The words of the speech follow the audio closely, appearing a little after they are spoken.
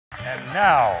And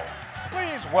now,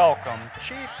 please welcome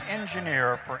Chief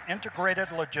Engineer for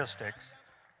Integrated Logistics,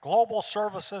 Global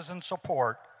Services and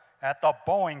Support at the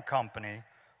Boeing Company,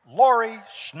 Lori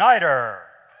Schneider.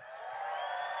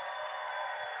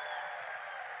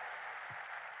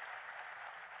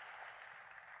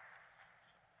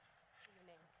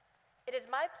 It is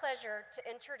my pleasure to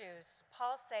introduce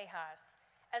Paul Cejas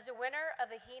as the winner of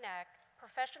the HENAAC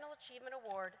Professional Achievement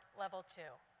Award Level 2.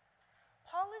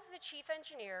 Paul is the Chief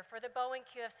Engineer for the Boeing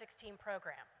QF-16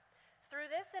 program. Through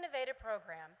this innovative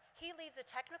program, he leads a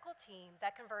technical team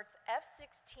that converts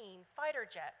F-16 fighter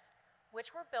jets, which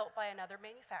were built by another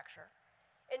manufacturer,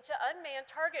 into unmanned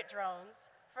target drones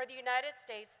for the United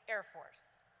States Air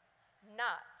Force.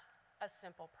 Not a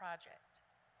simple project.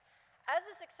 As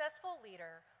a successful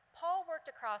leader, Paul worked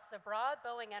across the broad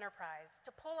Boeing enterprise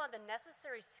to pull on the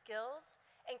necessary skills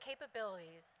and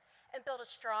capabilities and build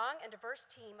a strong and diverse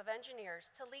team of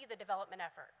engineers to lead the development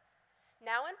effort.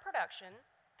 Now in production,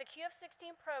 the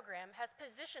QF-16 program has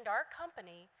positioned our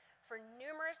company for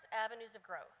numerous avenues of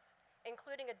growth,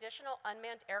 including additional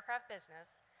unmanned aircraft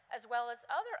business, as well as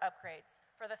other upgrades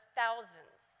for the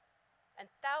thousands and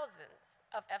thousands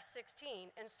of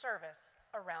F-16 in service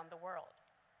around the world.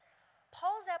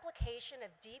 Paul's application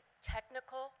of deep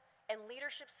technical and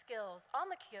leadership skills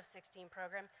on the QF-16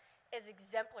 program is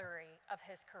exemplary of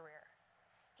his career.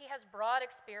 He has broad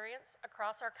experience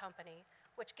across our company,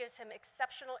 which gives him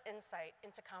exceptional insight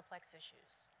into complex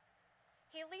issues.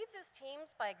 He leads his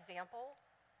teams by example,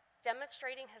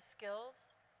 demonstrating his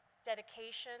skills,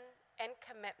 dedication, and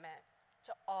commitment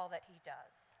to all that he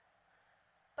does.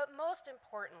 But most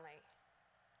importantly,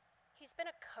 he's been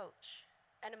a coach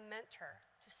and a mentor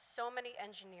to so many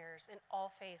engineers in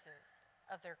all phases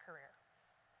of their career.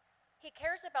 He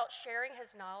cares about sharing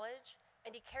his knowledge,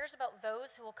 and he cares about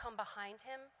those who will come behind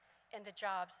him in the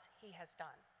jobs he has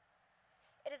done.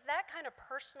 It is that kind of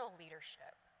personal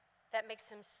leadership that makes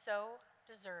him so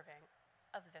deserving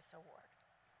of this award.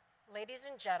 Ladies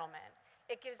and gentlemen,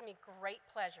 it gives me great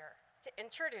pleasure to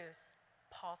introduce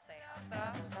Paul Cejas.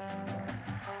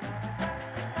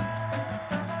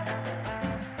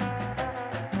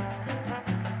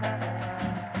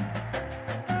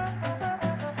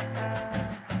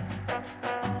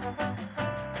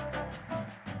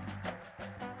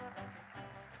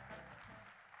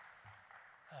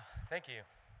 Thank you.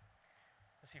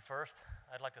 Let's see, first,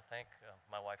 I'd like to thank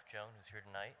my wife, Joan, who's here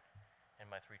tonight, and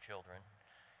my 3 children,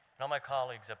 and all my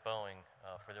colleagues at Boeing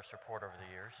for their support over the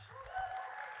years.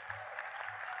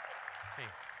 Let's see,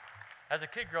 as a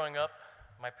kid growing up,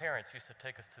 my parents used to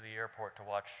take us to the airport to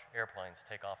watch airplanes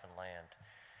take off and land,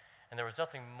 and there was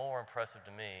nothing more impressive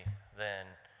to me than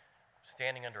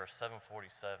standing under a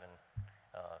 747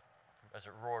 as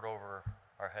it roared over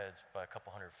our heads by a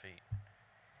couple hundred feet.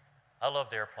 I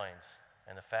loved airplanes,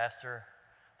 and the faster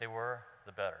they were,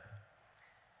 the better.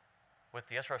 With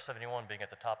the SR-71 being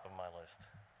at the top of my list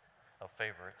of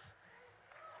favorites.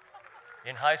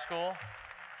 In high school,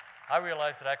 I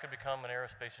realized that I could become an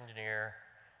aerospace engineer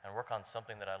and work on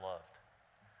something that I loved.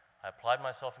 I applied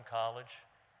myself in college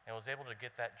and was able to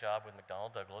get that job with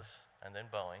McDonnell Douglas and then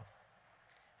Boeing,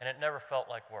 and it never felt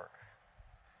like work.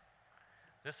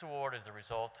 This award is the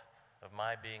result of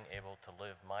my being able to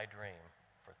live my dream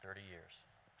for 30 years.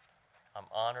 I'm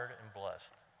honored and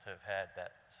blessed to have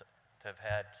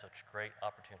had such great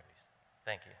opportunities.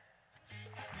 Thank you.